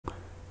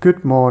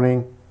Good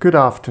morning, good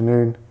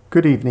afternoon,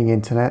 good evening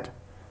Internet,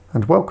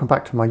 and welcome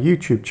back to my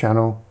YouTube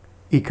channel,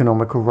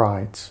 Economical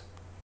Rides.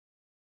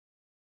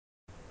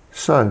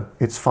 So,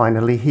 it's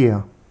finally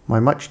here, my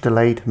much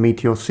delayed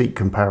Meteor seat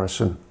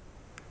comparison.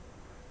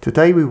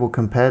 Today we will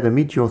compare the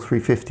Meteor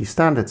 350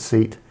 standard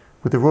seat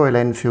with the Royal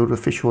Enfield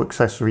official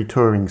accessory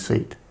touring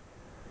seat.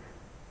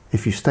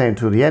 If you stay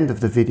until the end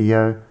of the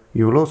video,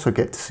 you will also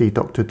get to see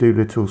Doctor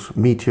Doolittle's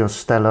Meteor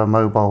Stellar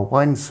mobile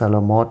wine cellar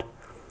mod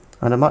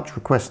and a much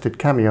requested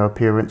cameo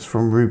appearance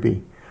from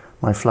Ruby,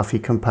 my fluffy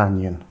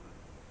companion.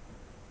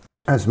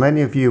 As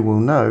many of you will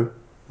know,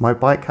 my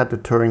bike had the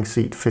touring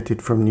seat fitted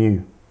from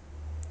new.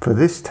 For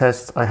this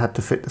test I had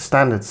to fit the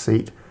standard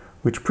seat,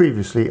 which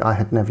previously I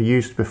had never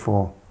used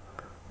before.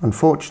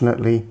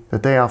 Unfortunately, the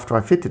day after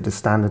I fitted the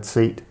standard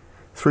seat,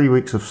 3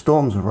 weeks of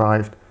storms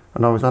arrived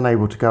and I was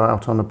unable to go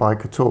out on the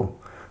bike at all,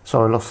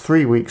 so I lost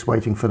 3 weeks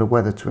waiting for the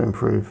weather to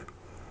improve.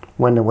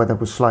 When the weather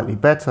was slightly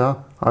better,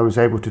 I was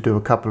able to do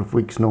a couple of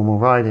weeks normal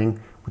riding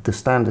with the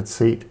standard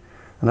seat,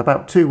 and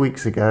about 2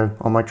 weeks ago,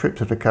 on my trip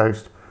to the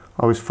coast,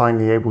 I was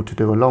finally able to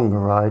do a longer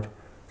ride,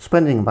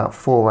 spending about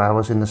 4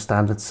 hours in the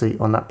standard seat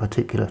on that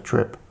particular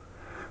trip.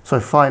 So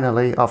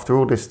finally, after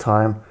all this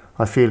time,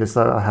 I feel as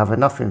though I have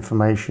enough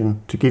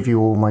information to give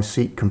you all my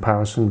seat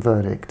comparison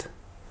verdict.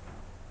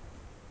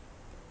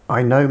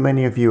 I know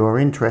many of you are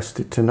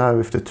interested to know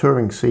if the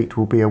touring seat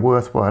will be a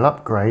worthwhile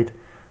upgrade,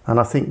 and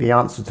I think the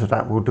answer to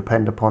that will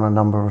depend upon a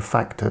number of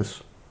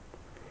factors.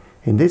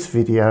 In this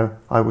video,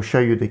 I will show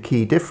you the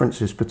key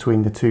differences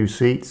between the two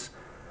seats,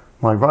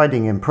 my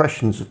riding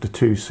impressions of the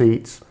two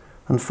seats,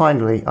 and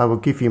finally I will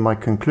give you my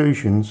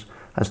conclusions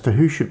as to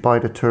who should buy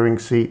the touring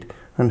seat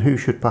and who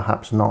should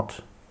perhaps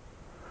not.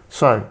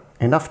 So,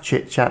 enough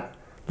chit chat,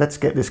 let's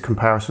get this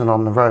comparison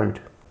on the road.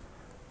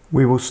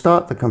 We will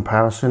start the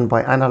comparison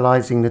by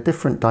analysing the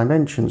different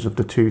dimensions of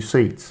the two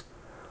seats.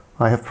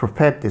 I have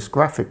prepared this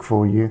graphic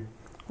for you.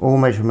 All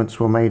measurements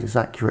were made as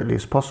accurately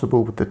as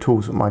possible with the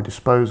tools at my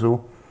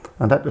disposal,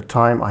 and at the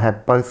time I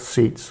had both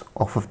seats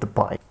off of the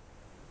bike.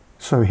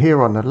 So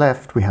here on the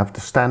left we have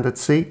the standard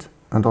seat,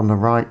 and on the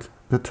right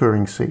the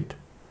touring seat.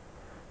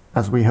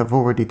 As we have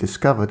already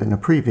discovered in a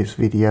previous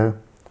video,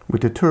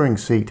 with the touring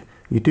seat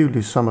you do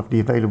lose some of the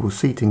available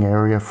seating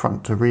area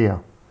front to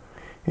rear.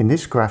 In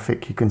this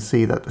graphic you can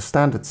see that the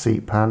standard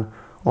seat pan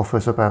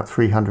offers about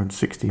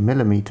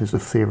 360mm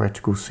of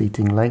theoretical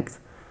seating length,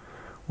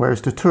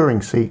 whereas the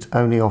touring seat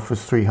only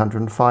offers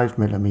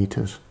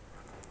 305mm.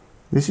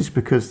 This is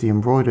because the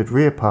embroidered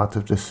rear part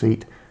of the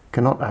seat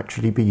cannot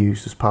actually be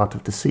used as part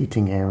of the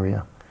seating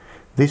area.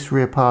 This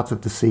rear part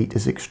of the seat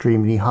is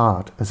extremely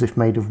hard, as if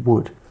made of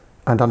wood,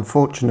 and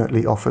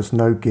unfortunately offers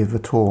no give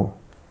at all.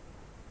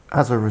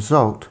 As a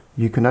result,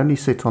 you can only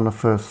sit on the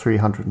first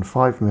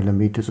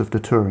 305mm of the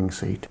touring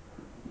seat.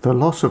 The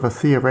loss of a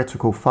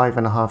theoretical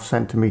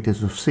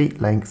 5.5cm of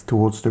seat length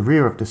towards the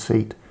rear of the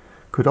seat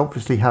could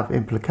obviously have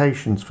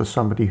implications for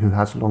somebody who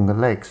has longer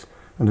legs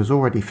and is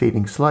already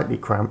feeling slightly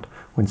cramped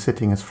when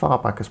sitting as far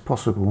back as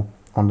possible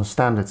on the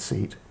standard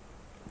seat.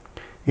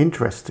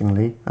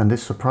 Interestingly, and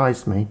this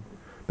surprised me,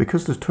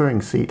 because the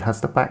touring seat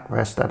has the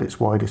backrest at its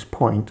widest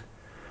point,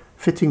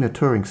 fitting the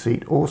touring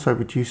seat also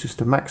reduces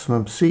the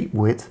maximum seat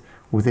width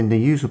within the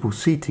usable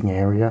seating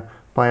area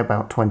by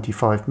about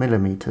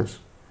 25mm.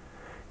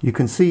 You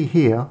can see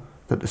here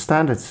that the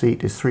standard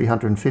seat is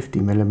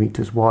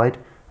 350mm wide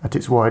at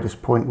its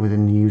widest point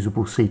within the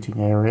usable seating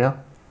area,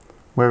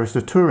 whereas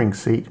the touring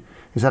seat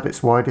is at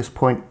its widest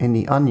point in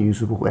the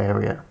unusable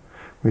area,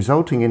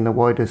 resulting in the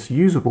widest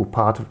usable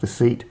part of the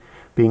seat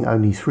being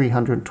only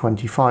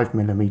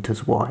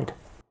 325mm wide.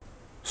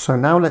 So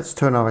now let's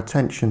turn our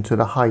attention to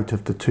the height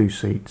of the two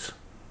seats.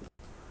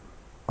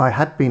 I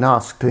had been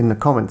asked in the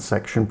comments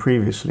section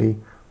previously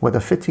whether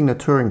fitting the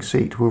touring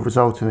seat will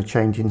result in a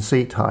change in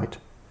seat height.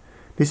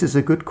 This is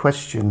a good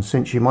question,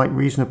 since you might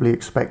reasonably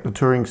expect the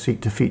touring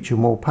seat to feature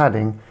more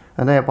padding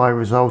and thereby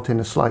result in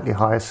a slightly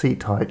higher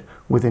seat height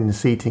within the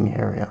seating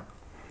area.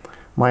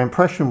 My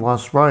impression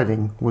whilst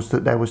riding was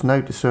that there was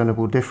no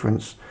discernible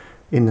difference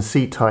in the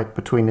seat height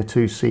between the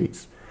two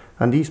seats,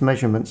 and these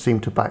measurements seem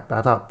to back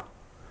that up.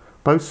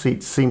 Both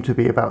seats seem to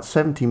be about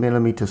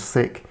 70mm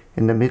thick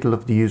in the middle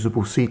of the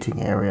usable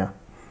seating area.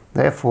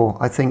 Therefore,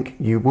 I think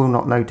you will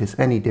not notice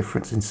any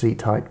difference in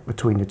seat height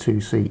between the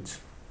two seats.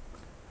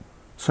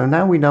 So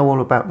now we know all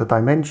about the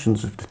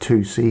dimensions of the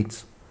two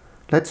seats,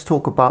 let's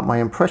talk about my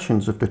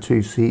impressions of the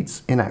two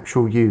seats in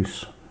actual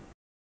use.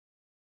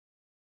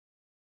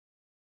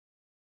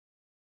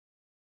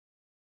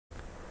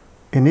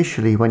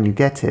 Initially, when you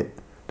get it,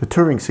 the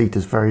touring seat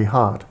is very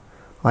hard.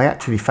 I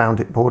actually found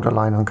it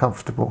borderline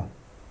uncomfortable.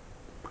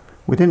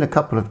 Within a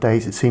couple of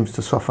days it seems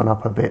to soften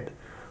up a bit,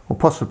 or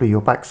possibly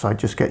your backside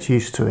just gets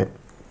used to it.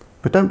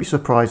 But don't be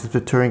surprised if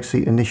the touring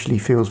seat initially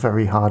feels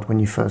very hard when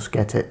you first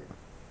get it.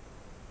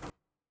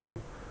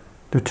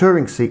 The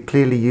touring seat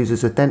clearly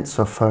uses a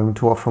denser foam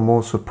to offer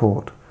more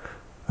support,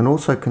 and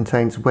also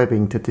contains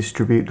webbing to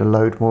distribute the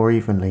load more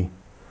evenly.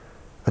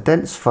 A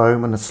dense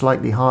foam and a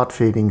slightly hard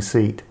feeling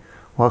seat,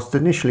 whilst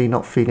initially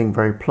not feeling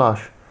very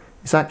plush,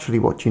 is actually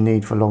what you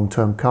need for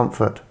long-term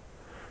comfort.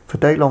 For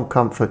day-long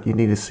comfort, you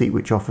need a seat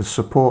which offers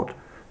support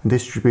and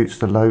distributes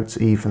the loads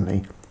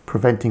evenly,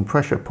 preventing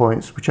pressure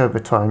points which over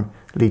time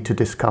lead to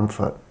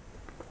discomfort.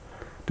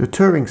 The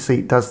touring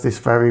seat does this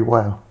very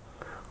well.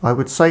 I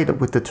would say that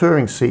with the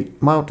touring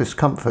seat, mild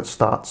discomfort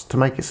starts to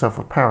make itself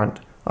apparent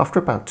after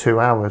about 2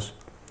 hours.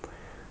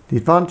 The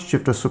advantage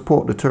of the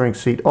support the touring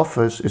seat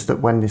offers is that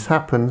when this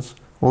happens,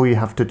 all you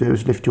have to do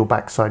is lift your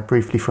backside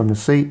briefly from the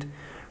seat,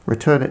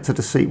 return it to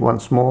the seat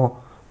once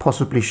more,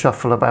 possibly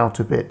shuffle about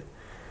a bit.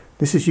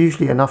 This is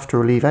usually enough to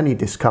relieve any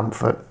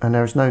discomfort, and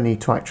there is no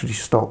need to actually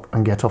stop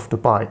and get off the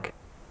bike.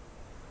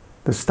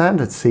 The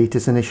standard seat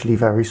is initially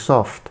very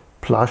soft,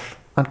 plush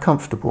and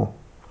comfortable,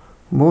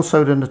 more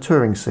so than the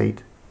touring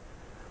seat.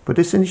 But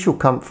this initial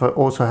comfort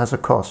also has a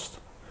cost.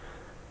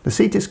 The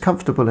seat is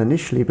comfortable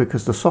initially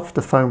because the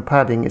softer foam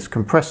padding is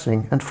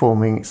compressing and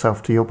forming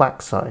itself to your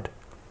backside.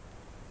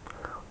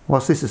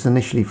 Whilst this is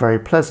initially very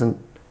pleasant,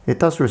 it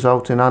does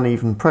result in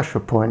uneven pressure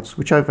points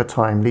which over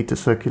time lead to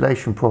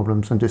circulation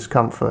problems and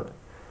discomfort.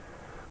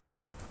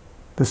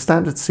 The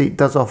standard seat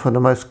does offer the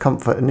most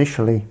comfort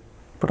initially,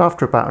 but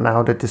after about an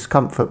hour the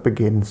discomfort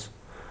begins.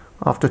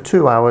 After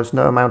 2 hours,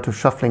 no amount of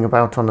shuffling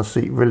about on the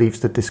seat relieves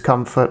the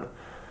discomfort,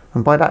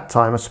 and by that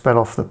time a spell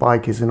off the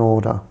bike is in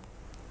order.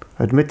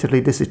 Admittedly,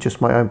 this is just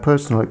my own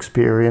personal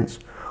experience.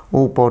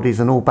 All bodies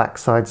and all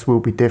backsides will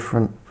be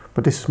different,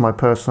 but this is my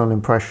personal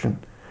impression.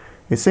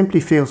 It simply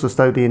feels as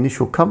though the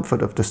initial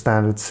comfort of the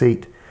standard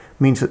seat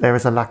means that there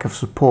is a lack of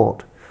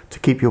support to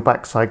keep your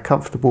backside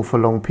comfortable for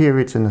long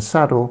periods in the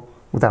saddle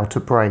without a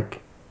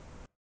break.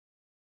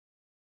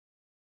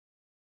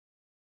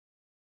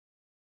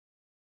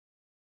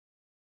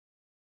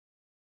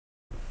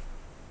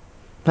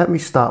 Let me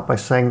start by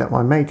saying that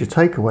my major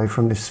takeaway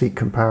from this seat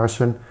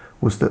comparison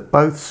was that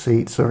both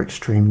seats are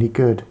extremely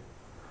good.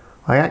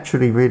 I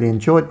actually really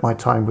enjoyed my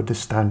time with the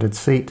standard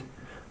seat.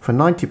 For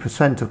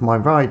 90% of my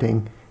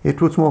riding,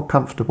 it was more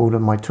comfortable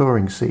than my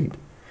touring seat.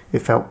 It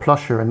felt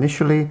plusher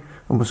initially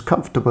and was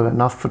comfortable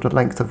enough for the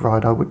length of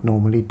ride I would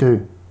normally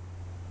do.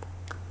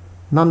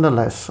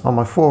 Nonetheless, on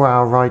my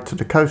 4-hour ride to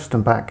the coast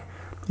and back,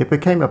 it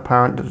became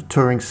apparent that the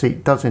touring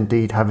seat does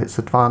indeed have its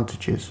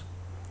advantages.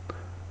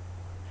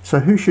 So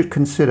who should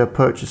consider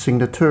purchasing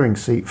the touring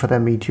seat for their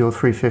Meteor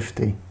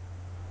 350?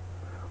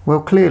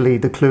 Well, clearly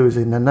the clue is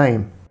in the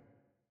name.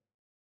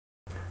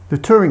 The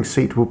touring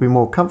seat will be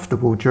more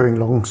comfortable during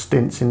long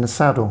stints in the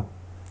saddle.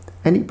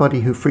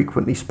 Anybody who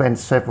frequently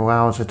spends several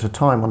hours at a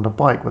time on the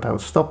bike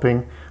without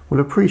stopping will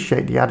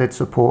appreciate the added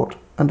support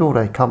and all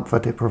the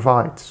comfort it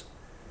provides.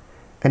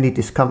 Any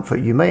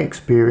discomfort you may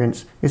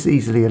experience is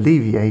easily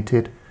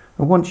alleviated,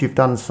 and once you've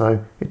done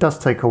so, it does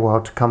take a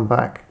while to come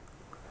back.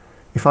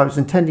 If I was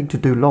intending to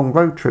do long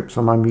road trips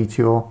on my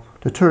Meteor,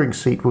 the touring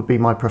seat would be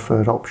my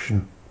preferred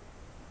option.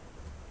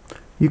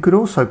 You could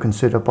also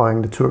consider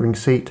buying the touring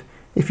seat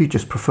if you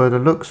just prefer the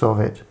looks of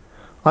it.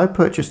 I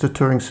purchased the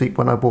touring seat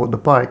when I bought the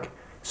bike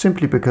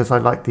simply because I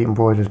liked the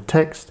embroidered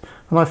text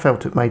and I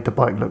felt it made the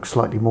bike look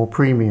slightly more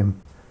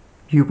premium.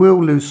 You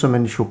will lose some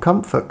initial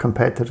comfort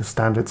compared to the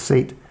standard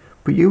seat,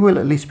 but you will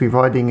at least be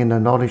riding in the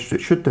knowledge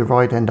that should the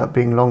ride end up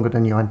being longer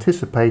than you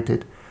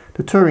anticipated,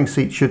 the touring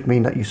seat should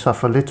mean that you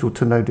suffer little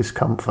to no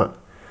discomfort.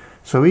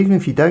 So even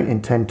if you don't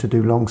intend to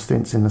do long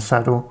stints in the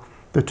saddle,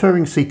 the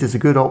touring seat is a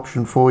good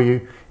option for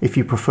you if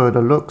you prefer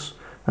the looks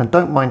and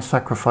don't mind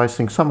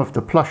sacrificing some of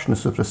the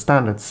plushness of the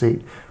standard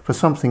seat for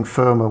something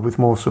firmer with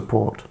more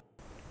support.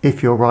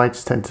 If your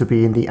rides tend to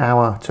be in the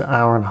hour to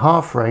hour and a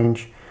half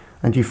range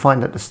and you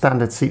find that the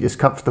standard seat is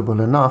comfortable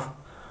enough,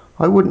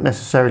 I wouldn't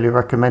necessarily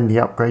recommend the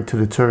upgrade to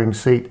the touring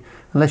seat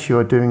unless you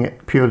are doing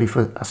it purely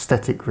for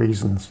aesthetic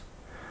reasons.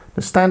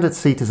 The standard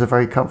seat is a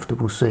very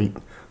comfortable seat,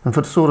 and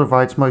for the sort of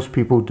rides most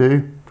people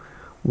do,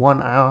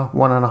 1 hour,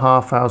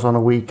 1.5 hours on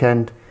a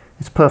weekend,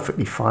 it's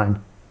perfectly fine.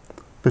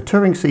 The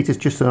touring seat is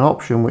just an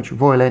option which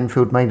Royal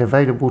Enfield made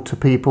available to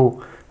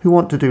people who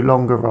want to do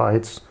longer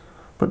rides,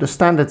 but the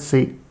standard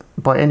seat,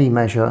 by any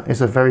measure,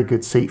 is a very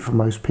good seat for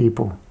most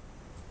people.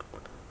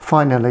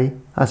 Finally,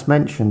 as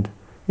mentioned,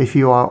 if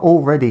you are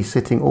already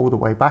sitting all the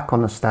way back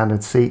on the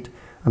standard seat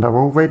and are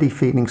already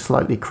feeling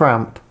slightly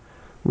cramped,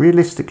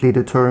 realistically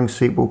the touring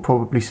seat will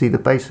probably see the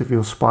base of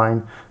your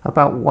spine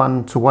about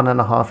 1 to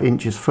 1.5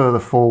 inches further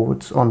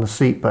forwards on the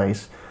seat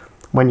base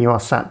when you are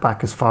sat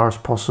back as far as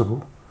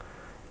possible.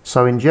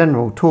 So in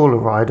general, taller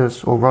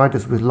riders or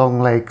riders with long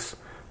legs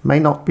may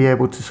not be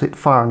able to sit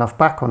far enough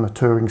back on the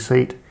touring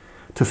seat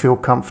to feel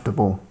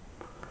comfortable.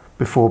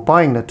 Before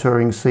buying the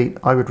touring seat,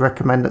 I would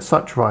recommend that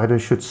such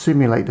riders should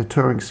simulate the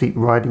touring seat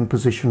riding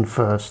position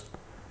first.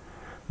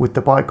 With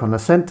the bike on the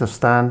centre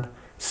stand,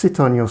 sit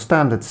on your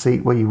standard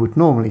seat where you would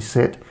normally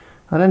sit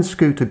and then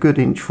scoot a good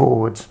inch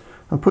forwards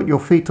and put your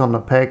feet on the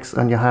pegs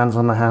and your hands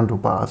on the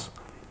handlebars.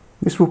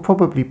 This will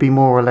probably be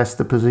more or less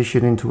the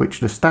position into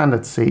which the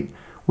standard seat,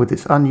 with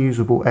its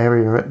unusable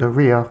area at the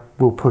rear,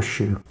 will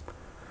push you.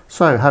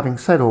 So, having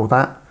said all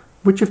that,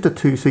 which of the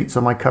two seats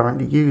am I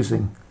currently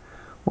using?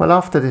 Well,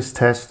 after this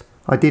test,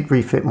 I did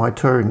refit my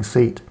touring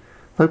seat,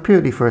 though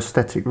purely for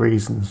aesthetic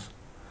reasons.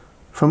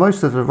 For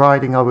most of the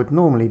riding I would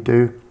normally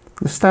do,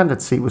 the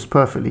standard seat was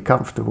perfectly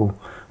comfortable,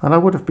 and I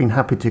would have been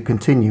happy to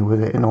continue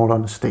with it in all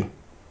honesty.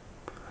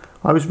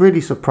 I was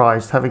really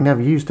surprised, having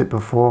never used it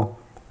before,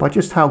 by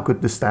just how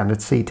good the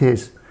standard seat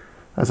is.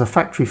 As a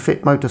factory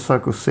fit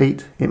motorcycle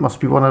seat, it must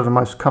be one of the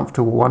most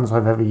comfortable ones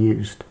I've ever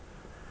used.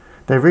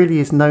 There really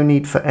is no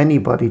need for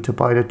anybody to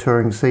buy the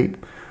touring seat,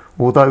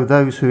 although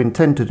those who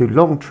intend to do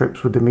long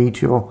trips with the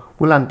Meteor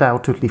will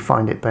undoubtedly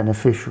find it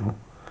beneficial.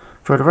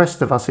 For the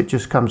rest of us, it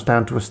just comes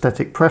down to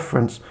aesthetic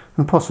preference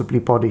and possibly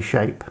body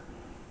shape.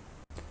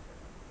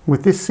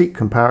 With this seat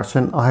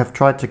comparison, I have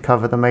tried to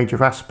cover the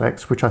major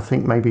aspects which I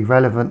think may be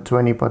relevant to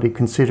anybody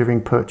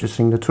considering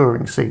purchasing the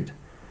touring seat.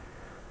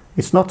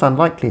 It's not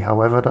unlikely,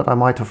 however, that I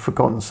might have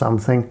forgotten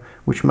something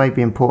which may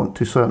be important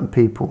to certain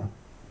people.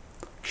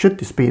 Should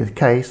this be the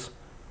case,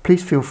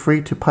 please feel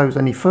free to pose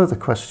any further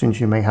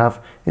questions you may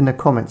have in the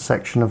comments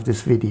section of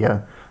this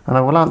video, and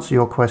I will answer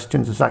your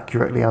questions as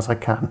accurately as I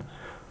can.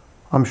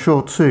 I'm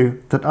sure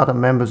too that other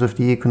members of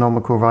the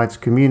Economical Rides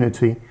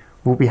community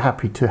will be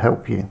happy to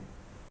help you.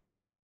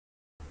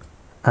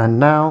 And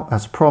now,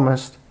 as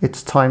promised,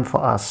 it's time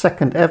for our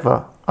second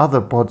ever Other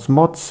Bods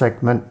Mods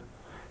segment,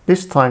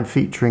 this time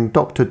featuring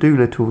Doctor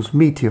Doolittle's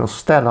Meteor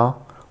Stellar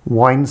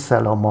Wine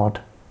Cellar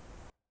mod.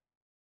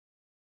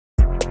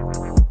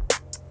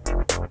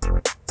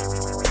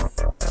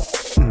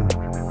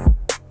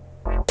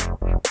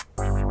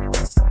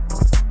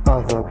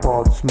 Other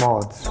Bods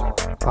Mods,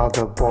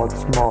 Other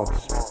Bods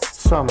Mods.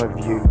 Some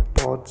of you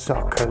bods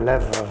are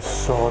clever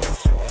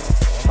sods.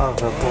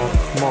 Other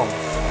Bods Mods,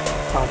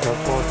 Other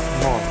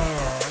Bods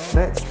Mods.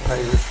 Let's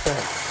pay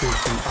respect to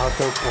some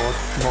Other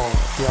Bods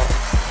Mods, yeah.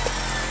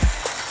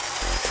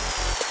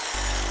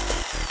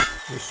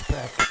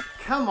 Respect.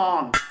 Come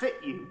on, fit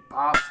you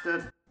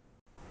bastard.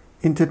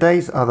 In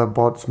today's Other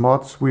Bods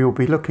Mods, we will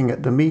be looking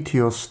at the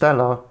Meteor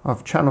Stellar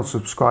of channel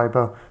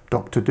subscriber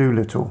Doctor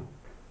Doolittle.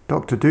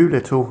 Dr.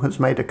 Doolittle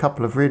has made a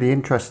couple of really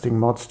interesting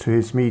mods to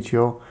his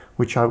Meteor,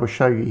 which I will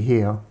show you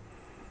here.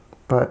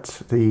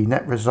 But the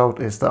net result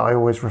is that I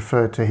always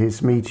refer to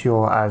his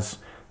Meteor as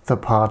the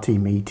Party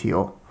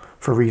Meteor,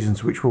 for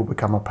reasons which will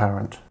become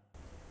apparent.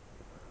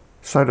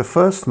 So the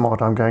first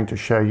mod I'm going to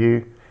show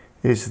you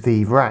is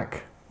the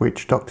rack,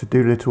 which Dr.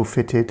 Doolittle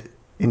fitted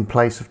in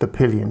place of the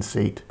pillion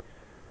seat.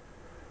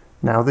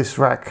 Now this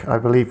rack, I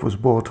believe, was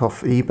bought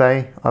off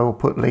eBay. I will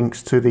put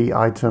links to the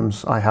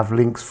items I have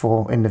links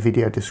for in the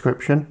video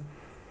description,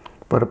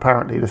 but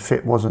apparently the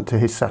fit wasn't to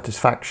his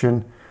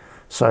satisfaction,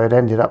 so it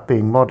ended up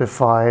being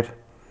modified,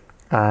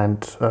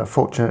 and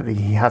fortunately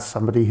he has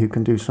somebody who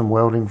can do some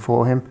welding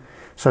for him.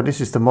 So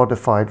this is the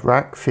modified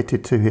rack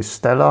fitted to his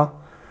Stellar,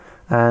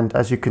 and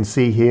as you can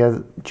see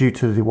here, due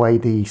to the way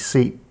the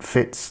seat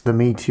fits the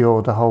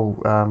Meteor, the whole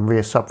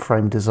rear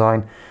subframe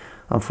design,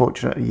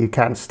 unfortunately you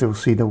can still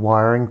see the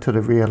wiring to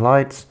the rear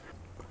lights,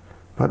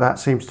 but that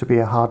seems to be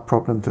a hard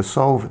problem to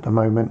solve at the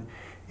moment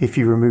if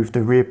you remove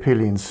the rear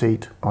pillion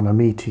seat on a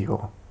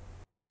Meteor.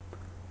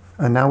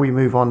 And now we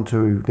move on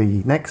to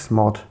the next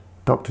mod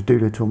Dr.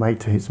 Doolittle made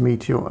to his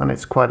Meteor, and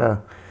it's quite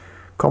a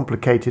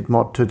complicated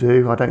mod to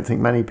do. I don't think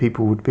many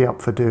people would be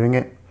up for doing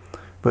it,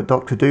 but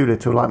Dr.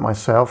 Doolittle, like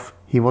myself,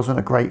 he wasn't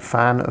a great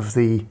fan of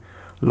the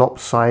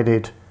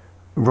lopsided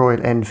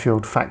Royal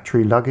Enfield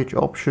factory luggage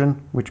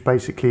option, which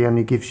basically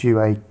only gives you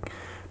a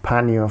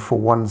pannier for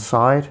one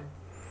side.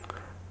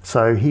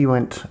 So he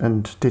went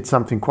and did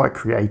something quite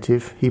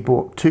creative. He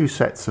bought two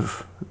sets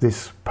of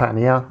this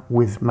pannier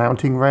with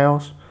mounting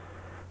rails,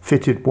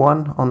 fitted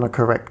one on the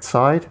correct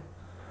side,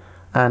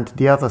 and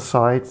the other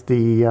side,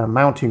 the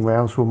mounting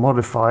rails were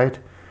modified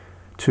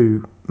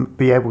to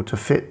be able to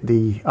fit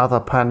the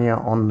other pannier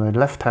on the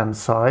left hand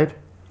side.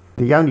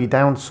 The only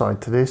downside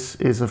to this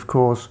is, of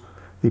course,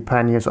 the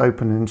panniers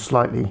open in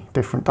slightly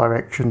different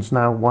directions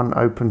now. One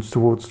opens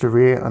towards the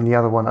rear and the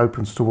other one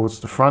opens towards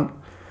the front,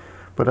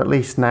 but at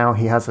least now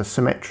he has a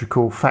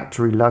symmetrical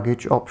factory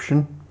luggage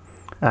option.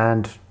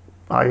 And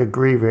I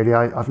agree, really,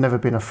 I've never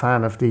been a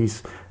fan of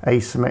these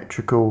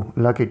asymmetrical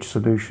luggage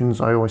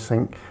solutions. I always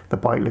think the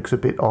bike looks a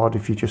bit odd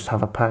if you just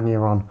have a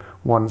pannier on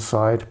one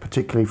side,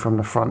 particularly from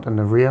the front and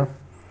the rear.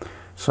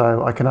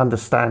 So I can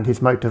understand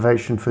his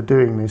motivation for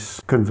doing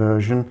this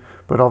conversion,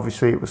 but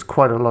obviously it was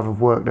quite a lot of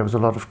work. There was a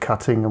lot of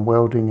cutting and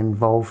welding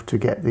involved to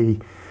get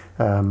the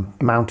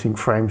mounting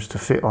frames to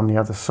fit on the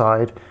other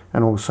side,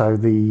 and also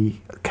the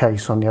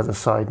case on the other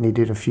side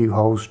needed a few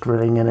holes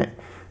drilling in it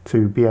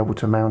to be able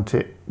to mount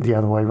it the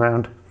other way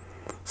around.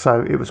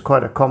 So it was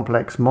quite a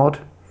complex mod,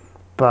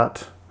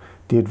 but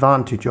the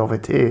advantage of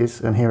it is,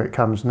 and here it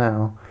comes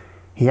now,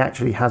 he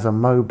actually has a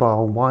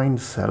mobile wine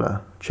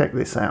cellar. Check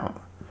this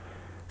out.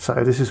 So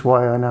this is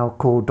why I now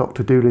call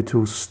Dr.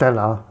 Doolittle's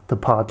Stellar the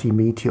Party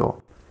Meteor.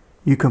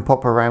 You can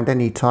pop around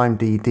any time,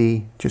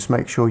 DD, just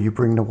make sure you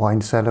bring the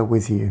wine cellar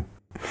with you.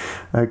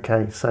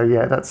 Okay, so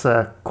yeah, that's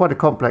quite a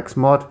complex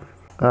mod.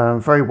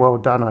 Very well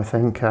done, I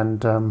think,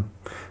 and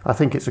I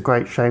think it's a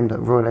great shame that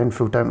Royal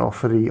Enfield don't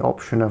offer the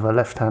option of a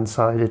left-hand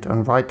sided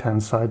and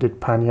right-hand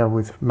sided pannier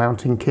with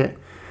mounting kit,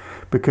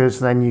 because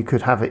then you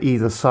could have it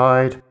either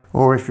side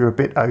Or if you're a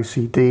bit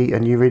OCD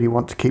and you really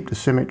want to keep the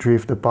symmetry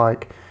of the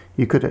bike,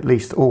 you could at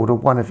least order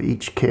one of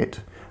each kit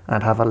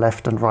and have a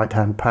left and right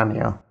hand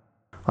pannier.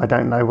 I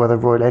don't know whether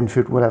Royal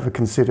Enfield will ever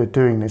consider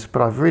doing this,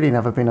 but I've really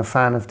never been a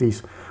fan of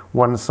these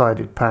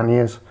one-sided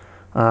panniers.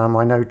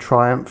 I know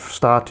Triumph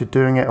started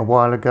doing it a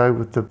while ago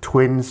with the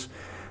twins,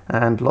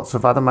 and lots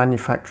of other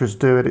manufacturers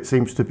do it. It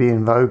seems to be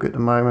in vogue at the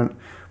moment,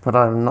 but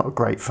I'm not a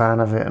great fan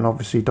of it, and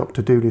obviously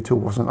Doctor Doolittle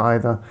wasn't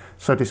either,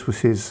 so this was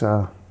his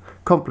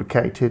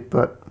complicated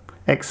but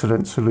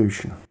excellent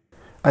solution.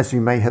 As you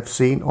may have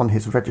seen on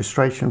his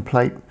registration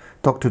plate,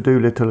 Doctor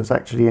Doolittle is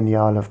actually in the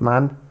Isle of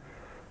Man,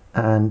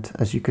 and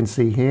as you can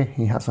see here,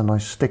 he has a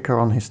nice sticker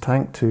on his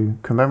tank to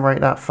commemorate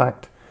that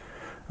fact.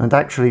 And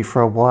actually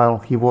for a while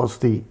he was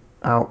the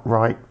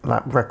outright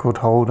lap record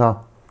holder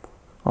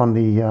on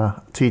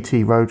the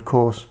TT road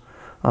course.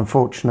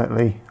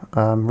 Unfortunately,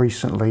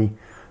 recently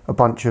a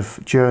bunch of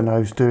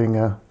journos doing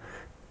a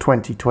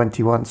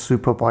 2021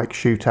 Superbike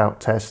shootout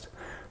test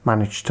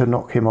managed to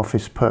knock him off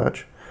his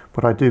perch,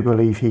 but I do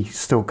believe he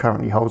still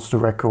currently holds the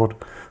record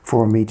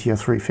for a Meteor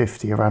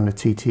 350 around the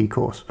TT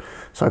course.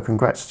 So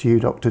congrats to you,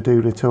 Dr.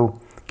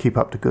 Doolittle. Keep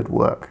up the good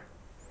work.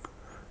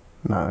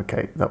 No,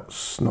 okay,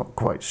 that's not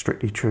quite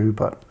strictly true,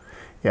 but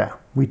yeah,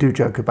 we do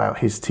joke about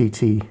his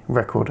TT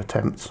record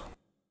attempts.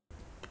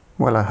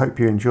 Well, I hope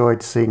you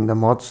enjoyed seeing the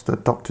mods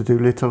that Dr.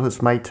 Doolittle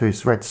has made to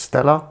his red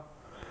Cellar.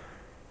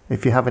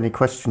 If you have any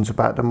questions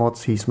about the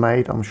mods he's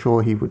made, I'm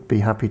sure he would be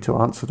happy to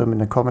answer them in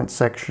the comments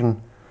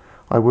section.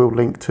 I will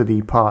link to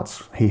the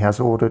parts he has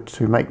ordered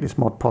to make this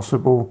mod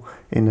possible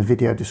in the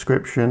video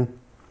description.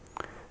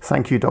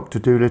 Thank you, Dr.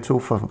 Doolittle,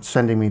 for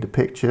sending me the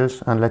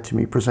pictures and letting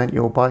me present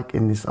your bike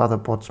in this other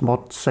Bods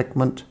mod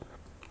segment.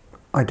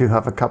 I do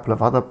have a couple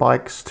of other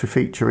bikes to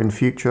feature in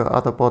future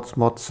other Bods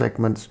mod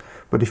segments,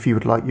 but if you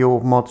would like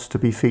your mods to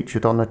be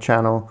featured on the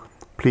channel,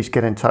 please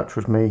get in touch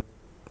with me,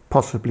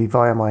 possibly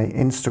via my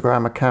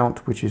Instagram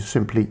account, which is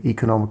simply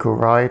Economical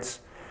Rides,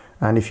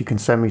 and if you can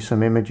send me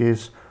some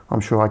images,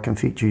 I'm sure I can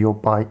feature your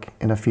bike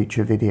in a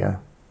future video.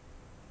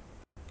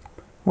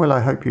 Well, I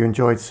hope you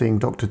enjoyed seeing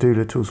Dr.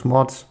 Doolittle's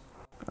mods.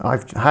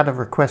 I've had a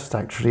request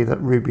actually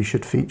that Ruby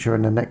should feature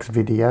in the next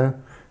video,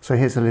 so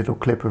here's a little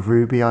clip of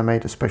Ruby I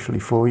made especially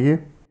for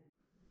you.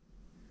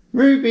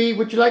 Ruby,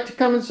 would you like to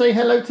come and say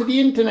hello to the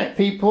internet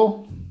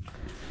people?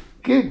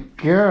 Good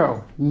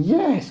girl.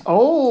 Yes.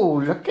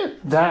 Oh, look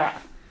at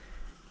that.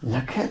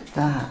 Look at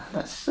that.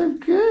 That's so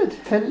good.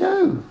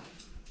 Hello.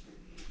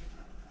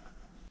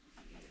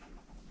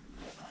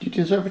 You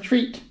deserve a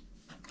treat.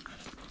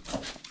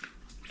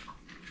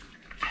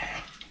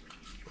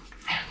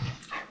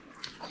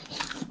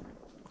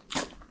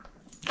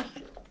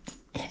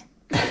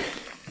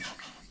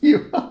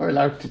 You are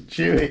allowed to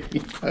chew it,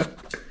 you know.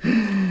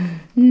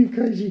 You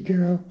crazy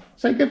girl.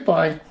 Say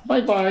goodbye.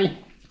 Bye-bye.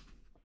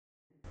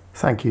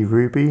 Thank you,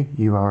 Ruby.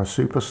 You are a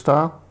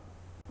superstar.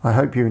 I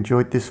hope you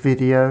enjoyed this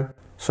video.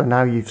 So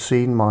now you've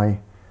seen my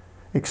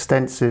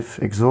extensive,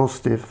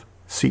 exhaustive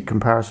seat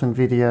comparison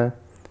video.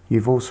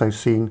 You've also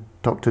seen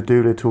Dr.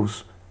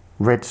 Doolittle's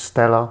red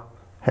Cellar,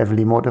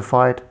 heavily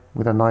modified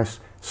with a nice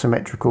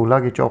symmetrical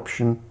luggage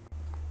option.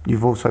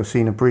 You've also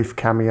seen a brief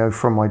cameo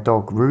from my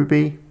dog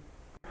Ruby.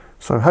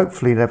 So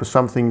hopefully there was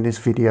something in this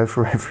video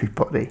for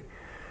everybody.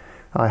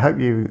 I hope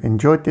you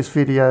enjoyed this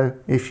video.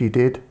 If you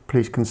did,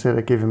 please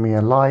consider giving me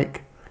a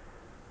like.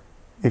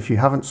 If you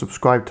haven't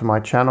subscribed to my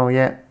channel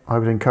yet, I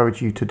would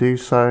encourage you to do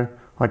so.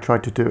 I try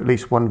to do at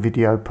least one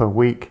video per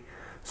week.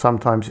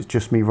 Sometimes it's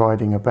just me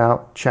riding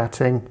about,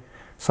 chatting.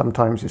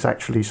 Sometimes it's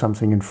actually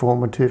something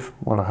informative.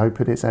 Well, I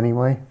hope it is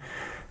anyway.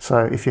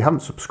 So if you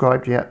haven't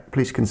subscribed yet,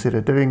 please consider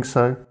doing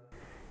so.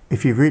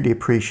 If you really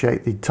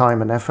appreciate the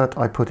time and effort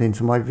I put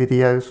into my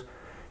videos,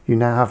 you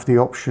now have the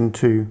option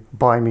to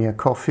buy me a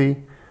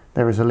coffee.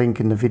 There is a link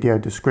in the video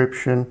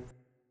description.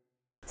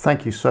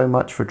 Thank you so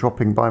much for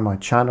dropping by my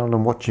channel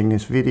and watching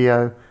this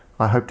video.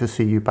 I hope to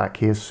see you back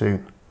here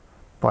soon.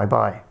 Bye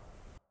bye.